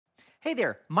Hey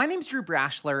there, my name's Drew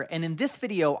Brashler, and in this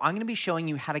video, I'm going to be showing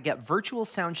you how to get virtual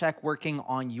soundcheck working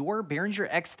on your Behringer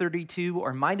X32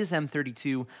 or Midas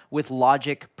M32 with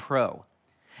Logic Pro.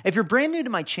 If you're brand new to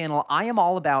my channel, I am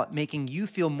all about making you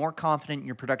feel more confident in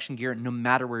your production gear no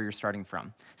matter where you're starting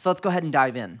from. So let's go ahead and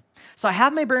dive in. So I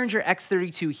have my Behringer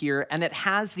X32 here, and it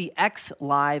has the X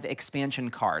Live expansion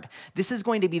card. This is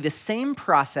going to be the same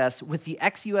process with the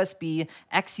XUSB,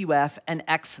 XUF, and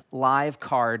X Live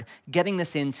card, getting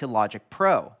this into Logic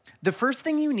Pro. The first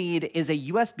thing you need is a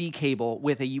USB cable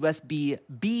with a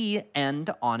USB-B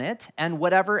end on it, and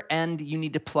whatever end you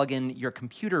need to plug in your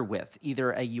computer with,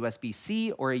 either a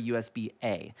USB-C or a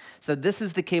USB-A. So this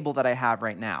is the cable that I have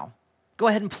right now. Go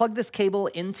ahead and plug this cable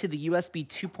into the USB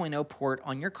 2.0 port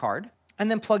on your card, and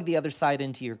then plug the other side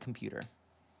into your computer.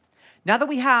 Now that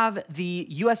we have the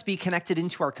USB connected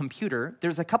into our computer,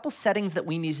 there's a couple settings that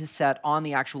we need to set on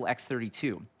the actual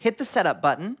X32. Hit the setup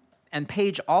button and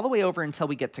page all the way over until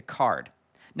we get to card.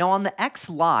 Now on the X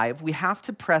Live, we have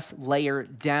to press layer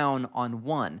down on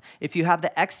 1. If you have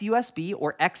the XUSB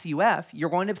or XUF, you're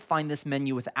going to find this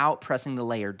menu without pressing the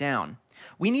layer down.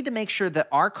 We need to make sure that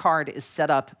our card is set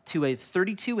up to a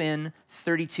 32 in,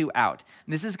 32 out.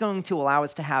 This is going to allow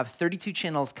us to have 32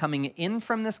 channels coming in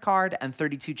from this card and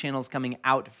 32 channels coming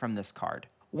out from this card.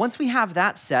 Once we have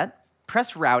that set,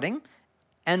 press routing,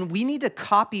 and we need to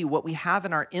copy what we have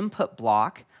in our input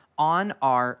block on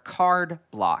our card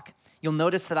block. You'll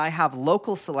notice that I have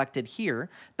local selected here,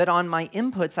 but on my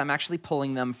inputs, I'm actually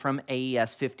pulling them from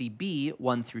AES50B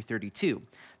 1 through 32.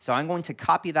 So I'm going to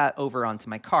copy that over onto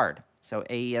my card. So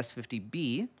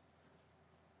AES50B,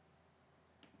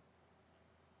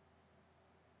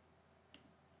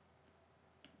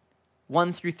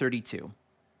 (1 through 32).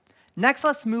 Next,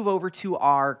 let's move over to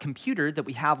our computer that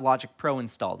we have Logic Pro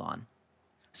installed on.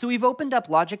 So we've opened up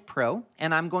Logic Pro,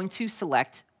 and I'm going to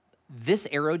select this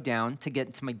arrow down to get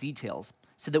into my details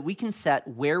so that we can set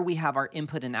where we have our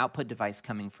input and output device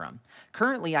coming from.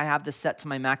 Currently, I have this set to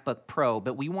my MacBook Pro,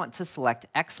 but we want to select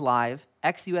X Live,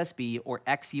 XUSB, or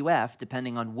XUF,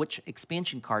 depending on which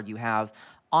expansion card you have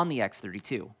on the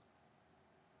X32.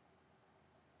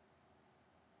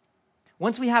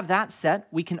 Once we have that set,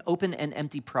 we can open an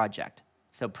empty project.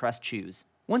 So press choose.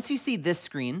 Once you see this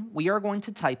screen, we are going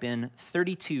to type in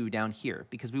 32 down here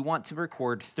because we want to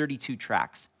record 32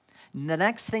 tracks. The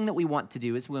next thing that we want to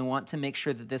do is we want to make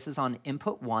sure that this is on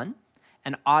input 1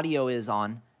 and audio is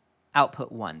on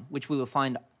output 1, which we will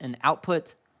find in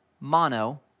output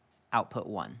mono output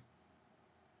 1.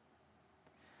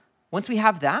 Once we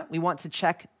have that, we want to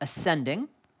check ascending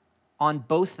on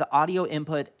both the audio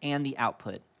input and the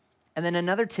output. And then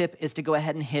another tip is to go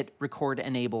ahead and hit record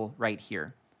enable right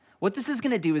here. What this is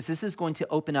going to do is this is going to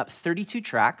open up 32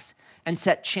 tracks and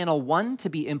set channel 1 to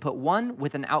be input 1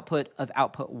 with an output of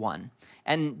output 1.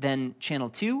 And then channel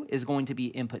 2 is going to be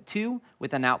input 2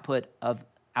 with an output of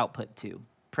output 2.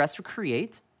 Press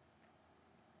create.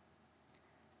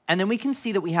 And then we can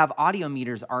see that we have audio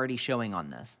meters already showing on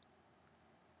this.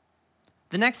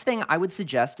 The next thing I would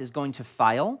suggest is going to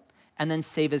File and then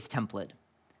Save as Template.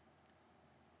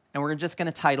 And we're just going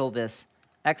to title this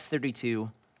X32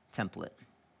 Template.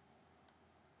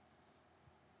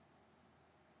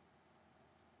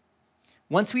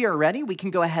 Once we are ready, we can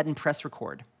go ahead and press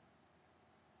record.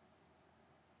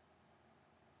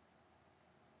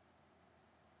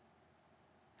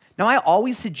 Now, I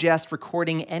always suggest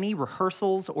recording any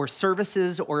rehearsals or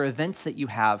services or events that you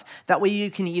have. That way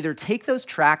you can either take those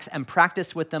tracks and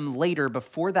practice with them later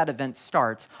before that event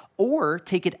starts, or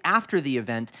take it after the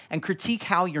event and critique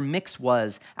how your mix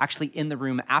was actually in the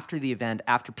room after the event,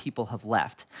 after people have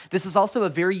left. This is also a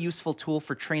very useful tool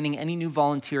for training any new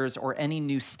volunteers or any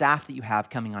new staff that you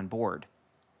have coming on board.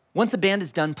 Once a band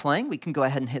is done playing, we can go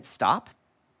ahead and hit stop.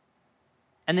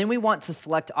 And then we want to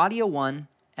select audio 1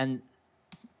 and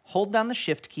hold down the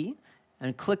Shift key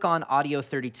and click on Audio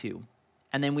 32,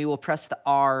 and then we will press the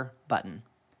R button.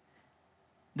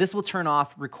 This will turn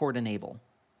off Record Enable.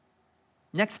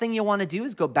 Next thing you'll want to do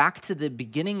is go back to the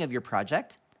beginning of your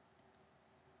project.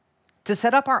 To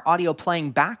set up our audio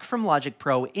playing back from Logic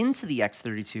Pro into the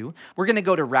X32, we're going to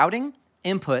go to Routing,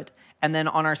 Input, and then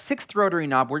on our 6th rotary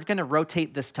knob, we're going to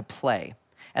rotate this to play.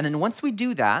 And then once we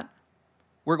do that,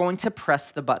 we're going to press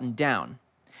the button down.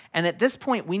 And at this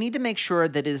point, we need to make sure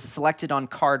that it is selected on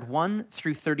card 1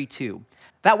 through 32.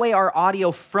 That way, our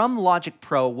audio from Logic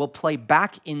Pro will play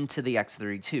back into the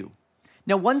X32.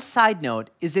 Now, one side note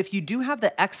is if you do have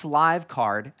the X Live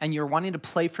card and you're wanting to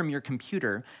play from your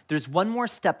computer, there's one more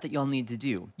step that you'll need to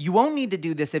do. You won't need to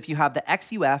do this if you have the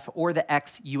XUF or the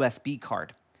XUSB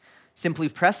card. Simply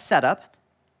press Setup,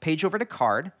 page over to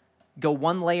Card, go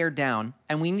one layer down,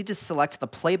 and we need to select the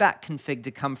playback config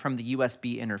to come from the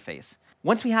USB interface.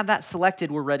 Once we have that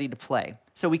selected, we're ready to play.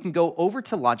 So we can go over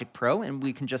to Logic Pro and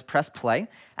we can just press play,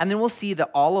 and then we'll see that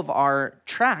all of our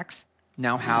tracks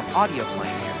now have audio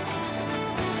playing here.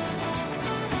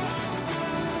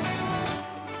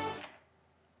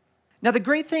 Now, the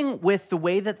great thing with the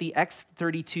way that the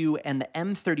X32 and the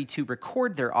M32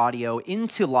 record their audio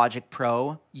into Logic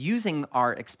Pro using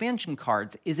our expansion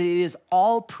cards is it is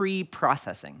all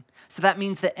pre-processing. So that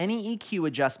means that any EQ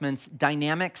adjustments,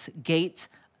 dynamics, gate,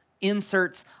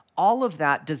 inserts, all of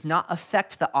that does not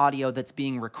affect the audio that's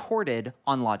being recorded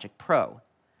on Logic Pro.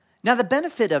 Now, the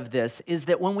benefit of this is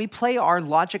that when we play our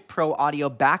Logic Pro audio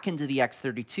back into the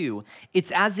X32,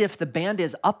 it's as if the band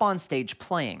is up on stage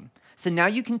playing. So now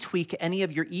you can tweak any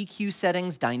of your EQ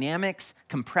settings, dynamics,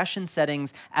 compression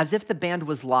settings, as if the band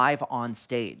was live on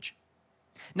stage.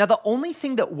 Now, the only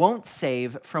thing that won't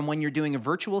save from when you're doing a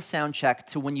virtual sound check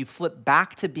to when you flip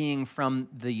back to being from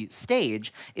the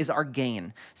stage is our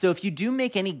gain. So if you do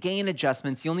make any gain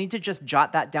adjustments, you'll need to just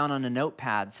jot that down on a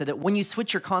notepad so that when you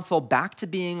switch your console back to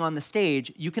being on the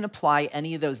stage, you can apply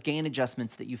any of those gain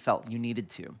adjustments that you felt you needed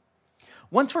to.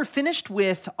 Once we're finished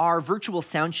with our virtual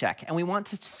sound check and we want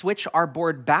to switch our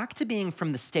board back to being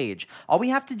from the stage, all we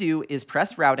have to do is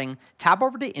press Routing, tab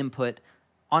over to Input.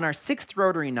 On our 6th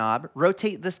rotary knob,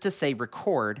 rotate this to say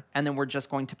Record, and then we're just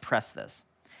going to press this.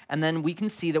 And then we can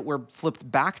see that we're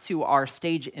flipped back to our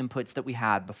stage inputs that we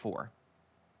had before.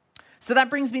 So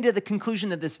that brings me to the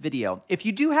conclusion of this video. If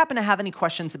you do happen to have any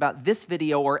questions about this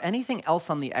video or anything else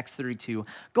on the X32,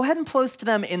 go ahead and post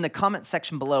them in the comment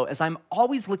section below, as I'm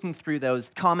always looking through those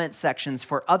comment sections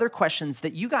for other questions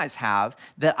that you guys have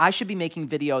that I should be making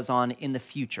videos on in the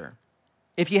future.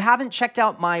 If you haven't checked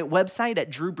out my website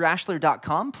at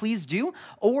drewbrashler.com, please do,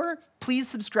 or please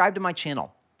subscribe to my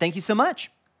channel. Thank you so much.